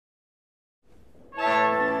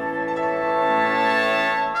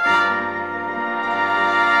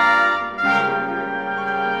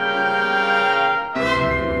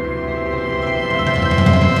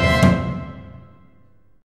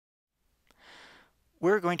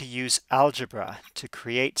We're going to use algebra to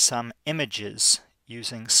create some images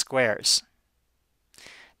using squares.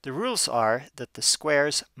 The rules are that the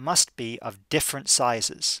squares must be of different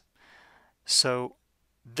sizes. So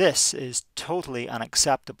this is totally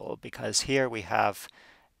unacceptable because here we have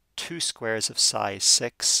two squares of size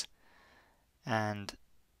 6 and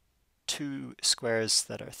two squares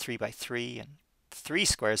that are 3 by 3 and three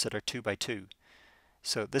squares that are 2 by 2.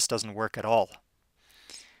 So this doesn't work at all.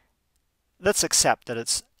 Let's accept that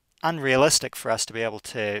it's unrealistic for us to be able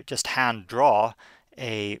to just hand draw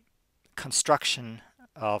a construction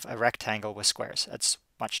of a rectangle with squares. That's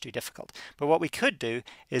much too difficult. But what we could do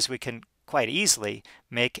is we can quite easily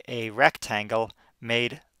make a rectangle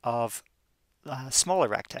made of smaller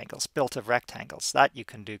rectangles, built of rectangles. That you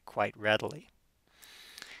can do quite readily.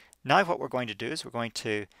 Now what we're going to do is we're going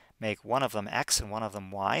to make one of them x and one of them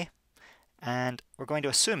y, and we're going to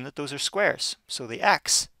assume that those are squares. So the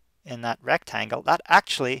x in that rectangle, that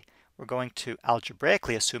actually we're going to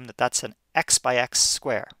algebraically assume that that's an x by x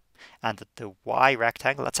square, and that the y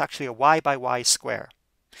rectangle, that's actually a y by y square.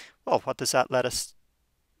 Well, what does that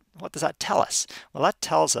tell us? Well, that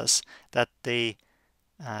tells us that the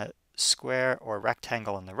square or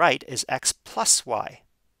rectangle on the right is x plus y.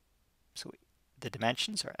 So the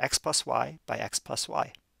dimensions are x plus y by x plus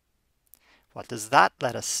y. What does that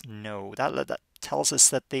let us know? That tells us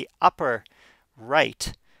that the upper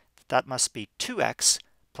right, that must be 2x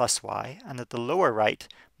plus y, and that the lower right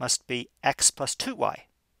must be x plus 2y.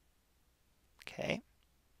 Okay.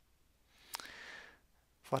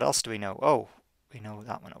 What else do we know? Oh, we know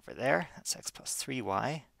that one over there. That's x plus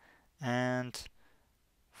 3y. And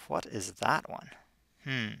what is that one?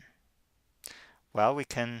 Well, we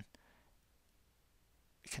can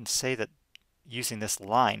say that using this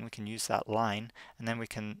line, we can use that line, and then we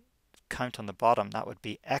can count on the bottom. That would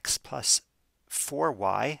be x plus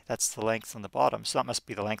 4y. That's the length on the bottom. So that must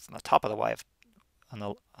be the length on the top of the y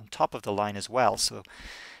on top of the line as well. So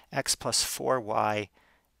x plus 4y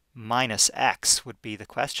minus x would be the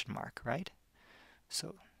question mark, right?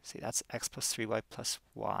 So see, that's x plus 3y plus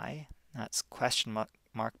y. That's question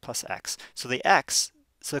mark plus x. So the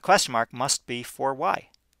question mark must be 4y.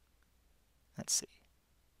 Let's see.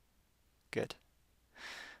 Good.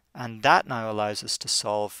 And that now allows us to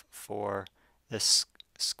solve for this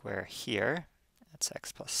square here. That's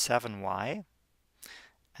x plus 7y.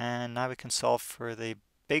 And now we can solve for the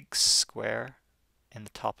big square in the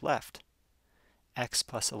top left, x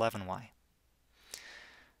plus 11y.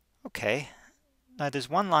 Okay, now there's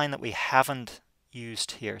one line that we haven't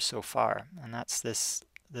used here so far, and that's this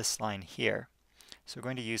line here. So we're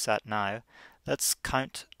going to use that now. Let's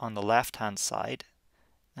count on the left-hand side.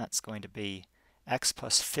 That's going to be x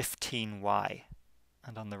plus 15y,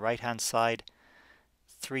 and on the right-hand side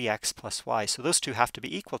 3x plus y. So those two have to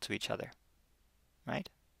be equal to each other, right?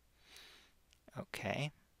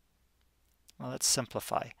 Okay. Well, let's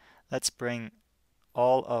simplify. Let's bring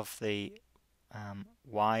all of the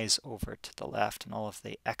y's over to the left and all of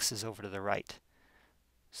the x's over to the right.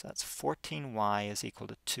 So that's 14y is equal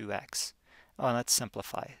to 2x. Oh, and let's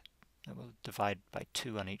simplify. We'll divide by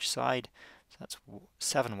 2 on each side. So that's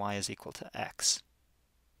 7y is equal to x.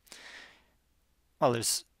 Well,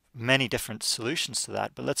 there's many different solutions to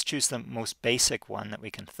that, but let's choose the most basic one that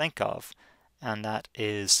we can think of, and that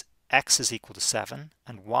is x is equal to 7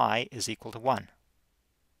 and y is equal to 1.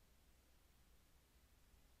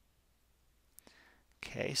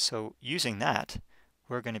 Okay, so using that,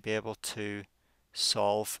 we're going to be able to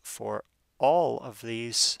solve for all of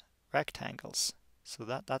these rectangles. So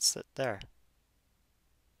that's it there.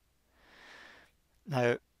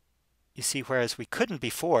 Now, you see, whereas we couldn't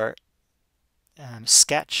before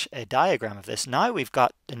sketch a diagram of this, now we've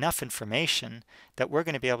got enough information that we're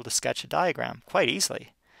going to be able to sketch a diagram quite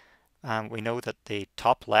easily. We know that the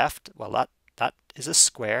top left, well, that is a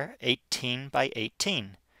square 18 by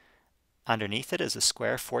 18. Underneath it is a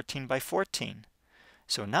square 14 by 14.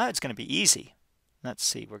 So now it's going to be easy. Let's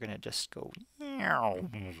see, we're going to just go.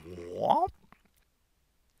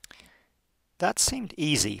 That seemed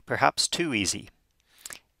easy, perhaps too easy.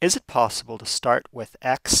 Is it possible to start with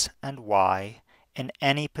x and y in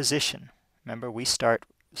any position? Remember, we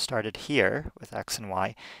started here with x and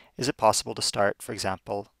y. Is it possible to start, for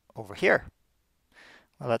example, over here?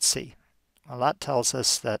 Well, let's see. Well, that tells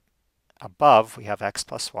us that above we have x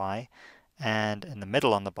plus y, and in the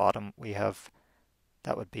middle on the bottom we have,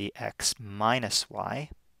 that would be x minus y.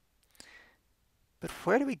 But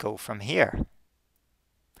where do we go from here?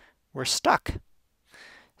 We're stuck.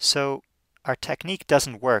 So our technique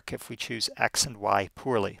doesn't work if we choose x and y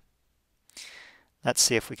poorly. Let's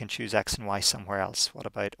see if we can choose x and y somewhere else. What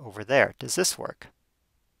about over there? Does this work?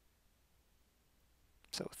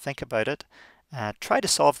 So think about it, try to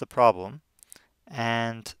solve the problem,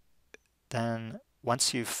 and then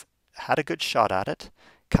once you've had a good shot at it,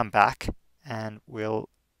 come back and we'll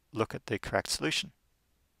look at the correct solution.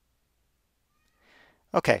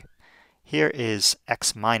 Okay, here is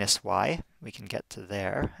x minus y. We can get to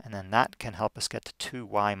there, and then that can help us get to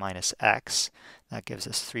 2y minus x. That gives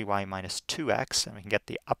us 3y minus 2x, and we can get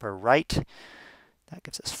the upper right. That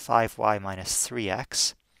gives us 5y minus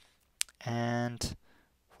 3x. And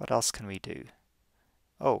what else can we do?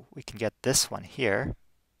 Oh, we can get this one here,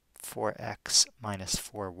 4x minus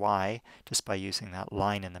 4y, just by using that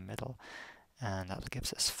line in the middle. And that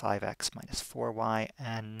gives us 5x minus 4y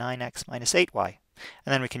and 9x minus 8y.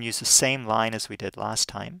 And then we can use the same line as we did last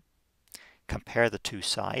time. Compare the two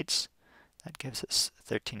sides. That gives us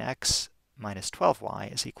 13x minus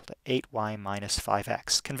 12y is equal to 8y minus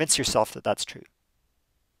 5x. Convince yourself that that's true.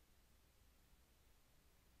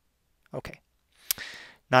 Okay.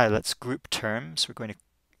 Now let's group terms. We're going to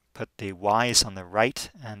put the y's on the right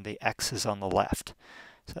and the x's on the left.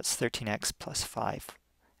 So that's 13x plus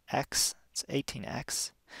 5x, it's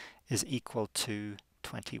 18x, is equal to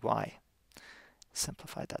 20y.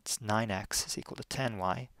 Simplified, that's 9x is equal to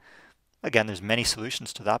 10y. Again, there's many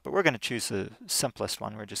solutions to that, but we're going to choose the simplest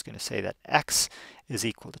one. We're just going to say that x is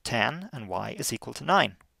equal to 10 and y is equal to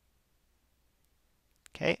 9.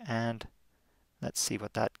 Okay, and let's see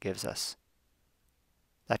what that gives us.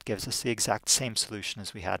 That gives us the exact same solution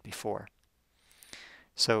as we had before.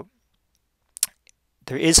 So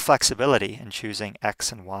there is flexibility in choosing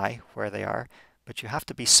x and y where they are, but you have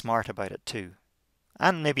to be smart about it too,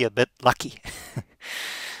 and maybe a bit lucky.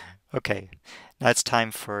 Okay, now it's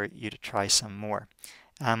time for you to try some more.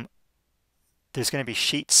 There's going to be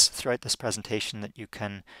sheets throughout this presentation that you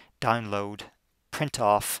can download, print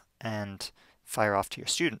off, and fire off to your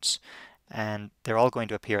students. And they're all going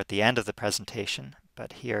to appear at the end of the presentation,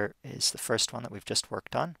 but here is the first one that we've just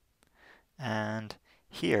worked on. And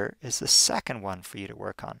here is the second one for you to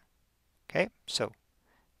work on. Okay, so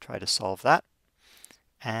try to solve that.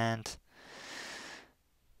 And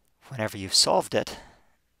whenever you've solved it,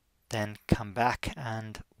 then come back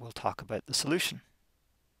and we'll talk about the solution.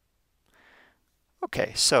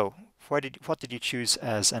 Okay, so what did you choose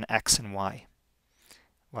as an x and y?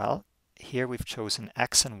 Well, here we've chosen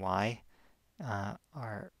x and y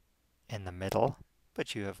are in the middle,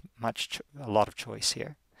 but you have a lot of choice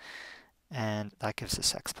here. And that gives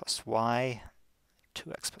us x plus y,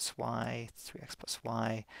 2x plus y, 3x plus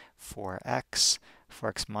y, 4x,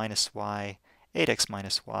 4x minus y, 8x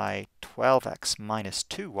minus y, 12x minus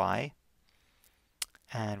 2y.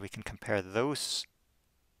 And we can compare those,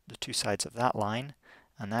 the two sides of that line,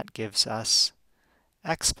 and that gives us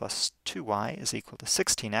x plus 2y is equal to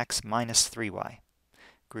 16x minus 3y.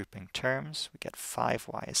 Grouping terms, we get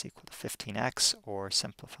 5y is equal to 15x, or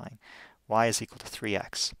simplifying, y is equal to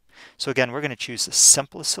 3x. So again, we're going to choose the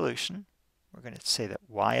simplest solution. We're going to say that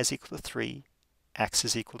y is equal to 3, x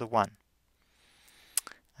is equal to 1.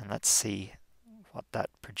 And let's see what that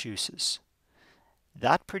produces.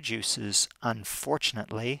 That produces,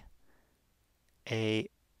 unfortunately, a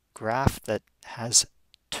graph that has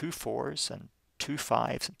 2 4s and 2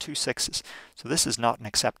 5s and 2 6s. So this is not an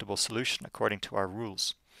acceptable solution according to our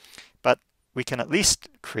rules. But we can at least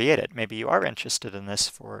create it. Maybe you are interested in this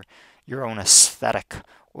for your own aesthetic,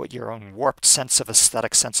 or your own warped sense of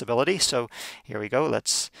aesthetic sensibility. So here we go.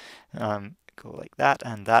 Let's go like that,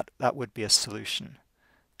 and that would be a solution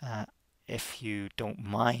if you don't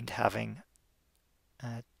mind having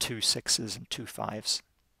 2 6s and 2 5s.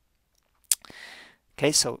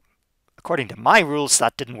 Okay, so according to my rules,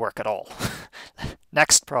 that didn't work at all.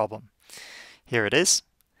 Next problem. Here it is.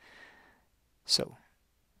 So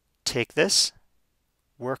take this,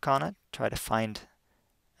 work on it, try to find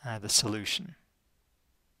the solution,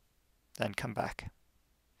 then come back.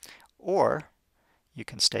 Or you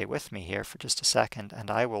can stay with me here for just a second, and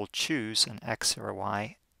I will choose an x or a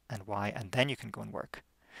y, and then you can go and work.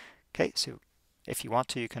 Okay, so if you want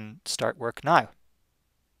to, you can start work now.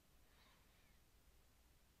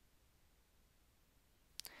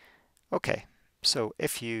 Okay, so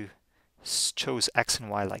if you chose x and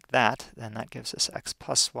y like that, then that gives us x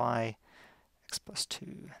plus y, x plus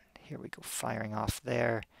 2. Here we go, firing off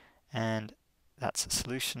there, and that's the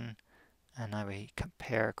solution. And now we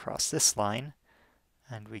compare across this line,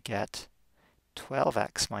 and we get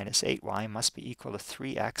 12x minus 8y must be equal to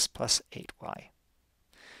 3x plus 8y.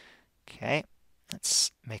 Okay,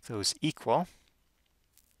 let's make those equal.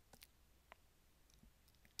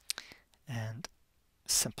 And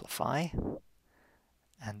simplify.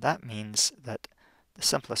 And that means that the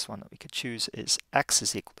simplest one that we could choose is x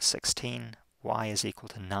is equal to 16, y is equal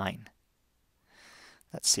to 9.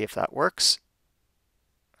 Let's see if that works.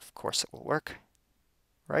 Of course it will work.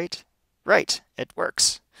 Right? Right, it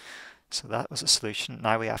works. So that was a solution.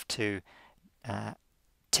 Now we have to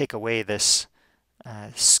take away this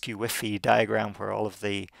skew-whiffy diagram where all of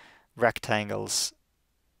the rectangles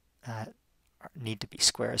need to be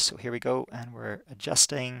squares. So here we go, and we're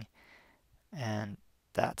adjusting, and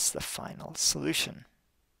that's the final solution.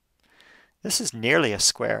 This is nearly a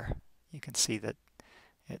square. You can see that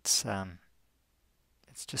it's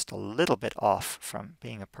just a little bit off from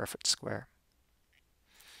being a perfect square.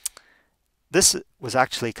 This was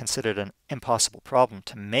actually considered an impossible problem,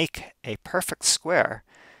 to make a perfect square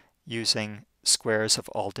using squares of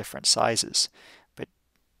all different sizes. But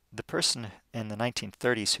the person in the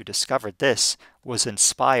 1930s who discovered this was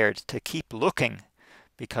inspired to keep looking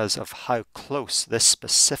because of how close this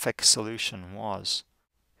specific solution was.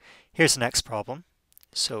 Here's the next problem.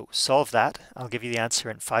 So solve that. I'll give you the answer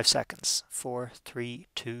in 5 seconds. 4, 3,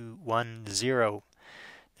 2, 1, 0.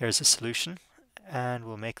 There's a solution, and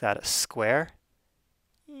we'll make that a square.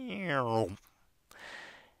 No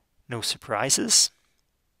surprises.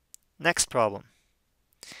 Next problem.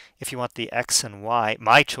 If you want the x and y,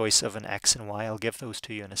 my choice of an x and y, I'll give those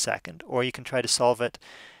to you in a second. Or you can try to solve it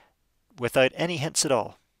without any hints at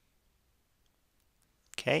all.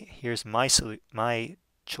 Okay, here's my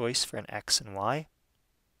choice for an x and y.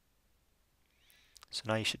 So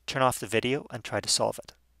now you should turn off the video and try to solve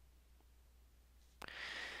it.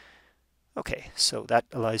 Okay, so that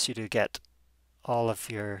allows you to get all of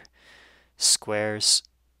your squares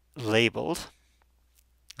labeled,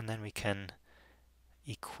 and then we can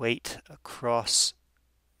equate across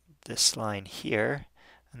this line here,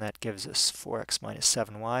 and that gives us 4x minus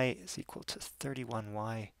 7y is equal to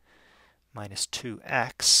 31y minus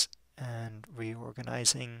 2x, and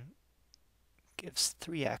reorganizing gives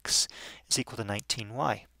 3x is equal to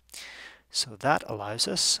 19y. So that allows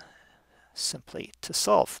us simply to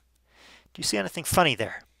solve. Do you see anything funny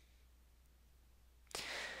there?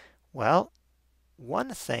 Well, one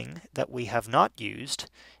thing that we have not used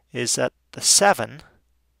is that the 7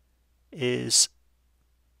 is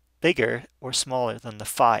bigger or smaller than the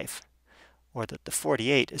 5, or that the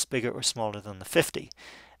 48 is bigger or smaller than the 50.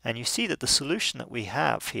 And you see that the solution that we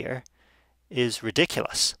have here is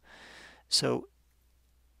ridiculous. So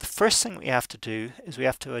the first thing we have to do is we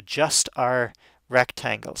have to adjust our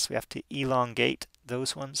rectangles. We have to elongate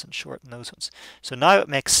those ones and shorten those ones. So now it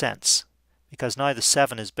makes sense, because now the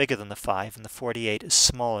 7 is bigger than the 5 and the 48 is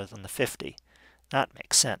smaller than the 50. That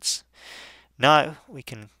makes sense. Now we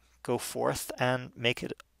can go forth and make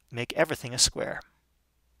everything a square.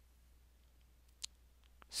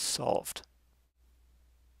 Solved.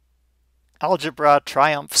 Algebra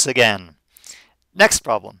triumphs again. Next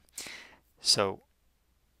problem. So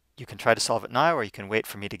you can try to solve it now, or you can wait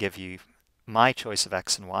for me to give you my choice of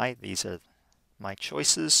x and y. These are my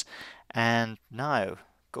choices. And now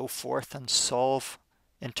go forth and solve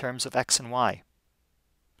in terms of x and y.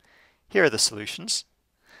 Here are the solutions.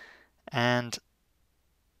 And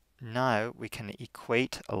now we can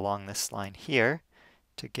equate along this line here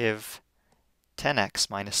to give 10x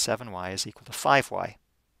minus 7y is equal to 5y.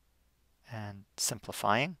 And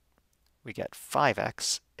simplifying, we get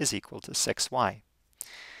 5x is equal to 6y.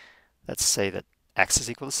 Let's say that x is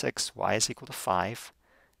equal to 6, y is equal to 5,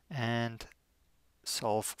 and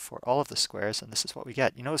solve for all of the squares, and this is what we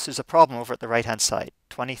get. You notice there's a problem over at the right hand side.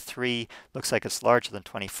 23 looks like it's larger than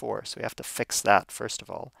 24, so we have to fix that first of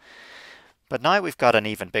all. But now we've got an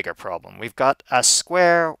even bigger problem. We've got a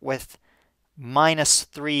square with minus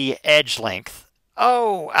 3 edge length.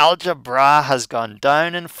 Oh, algebra has gone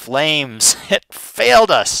down in flames. It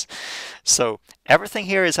failed us. So everything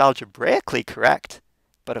here is algebraically correct,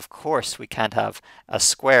 but of course we can't have a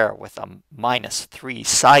square with a minus 3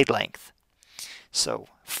 side length. So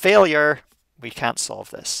failure, we can't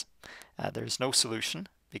solve this. There's no solution,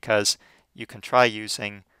 because you can try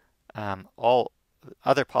using all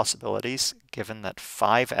other possibilities, given that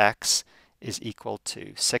 5x is equal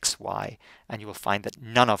to 6y, and you will find that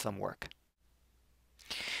none of them work.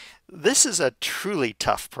 This is a truly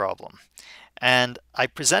tough problem, and I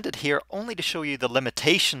present it here only to show you the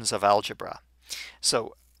limitations of algebra.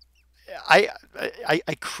 So I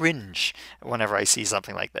cringe whenever I see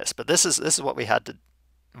something like this, but this is what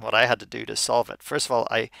I had to do to solve it. First of all,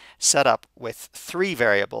 I set up with 3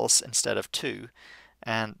 variables instead of 2,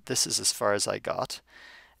 and this is as far as I got,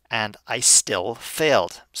 and I still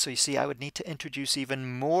failed. So you see, I would need to introduce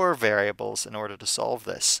even more variables in order to solve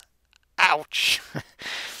this. Ouch!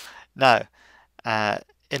 Now,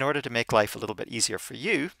 in order to make life a little bit easier for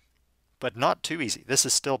you, but not too easy, this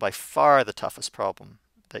is still by far the toughest problem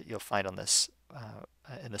that you'll find on this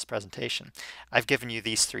in this presentation, I've given you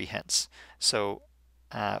these 3 hints. So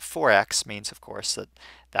 4x means, of course, that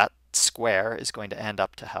that square is going to end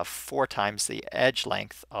up to have 4 times the edge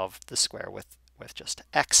length of the square with just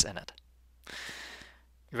x in it.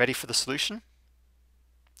 You ready for the solution?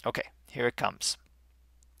 Okay, here it comes.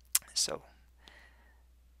 So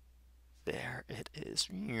there it is.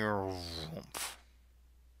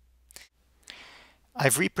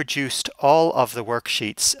 I've reproduced all of the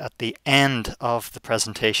worksheets at the end of the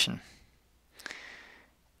presentation.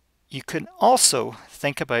 You can also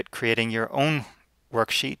think about creating your own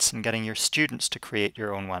worksheets and getting your students to create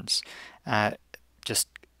your own ones. Just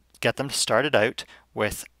get them started out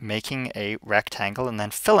with making a rectangle and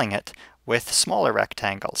then filling it with smaller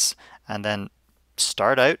rectangles, and then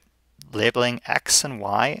start out labeling X and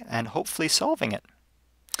Y and hopefully solving it.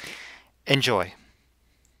 Enjoy.